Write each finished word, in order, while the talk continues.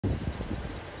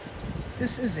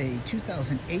This is a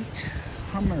 2008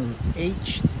 Hummer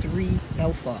H3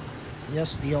 Alpha.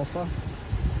 Yes, the Alpha.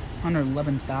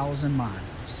 111,000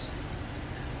 miles.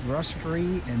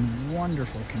 Rust-free and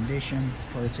wonderful condition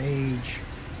for its age.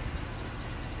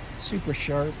 Super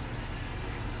sharp.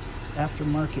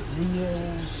 Aftermarket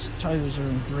wheels. Tires are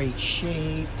in great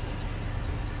shape.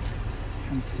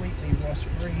 Completely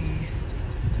rust-free.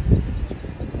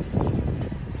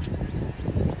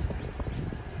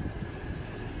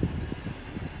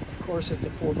 Of course, it's a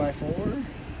 4x4.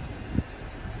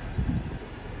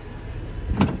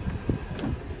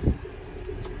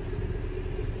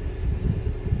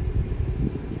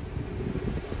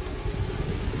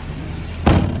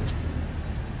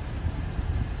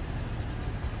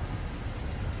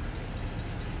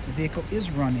 The vehicle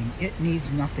is running. It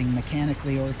needs nothing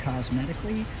mechanically or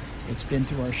cosmetically. It's been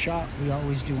through our shop. We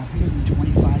always do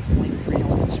 125-point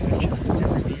pre-owned inspection of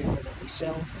every vehicle that we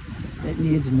sell. It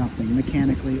needs nothing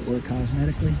mechanically or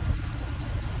cosmetically.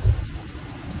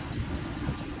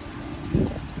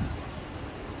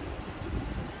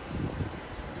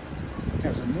 It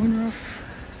has a moonroof.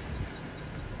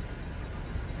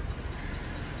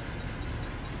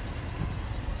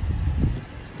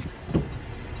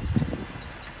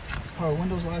 Power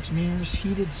windows, locks, mirrors,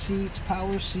 heated seats,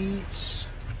 power seats,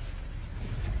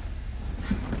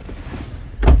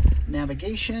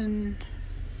 navigation,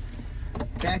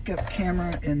 backup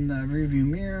camera in the rear view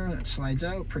mirror that slides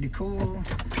out, pretty cool.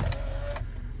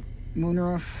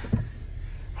 Moonroof,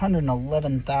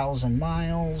 111,000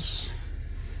 miles.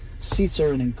 Seats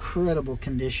are in incredible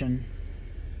condition,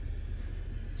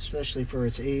 especially for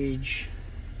its age.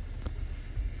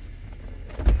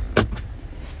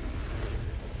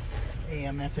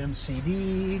 AM, FM,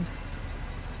 CD.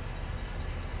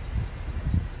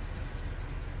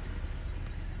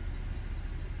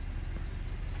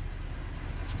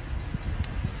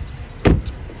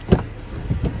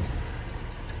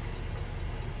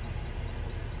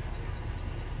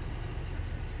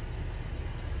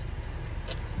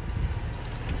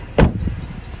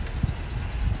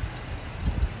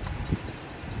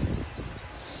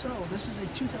 So this is a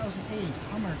 2008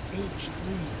 Hummer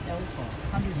H3 Alpha,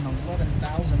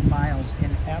 111,000 miles in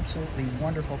absolutely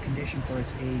wonderful condition for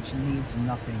its age. Needs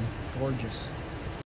nothing. Gorgeous.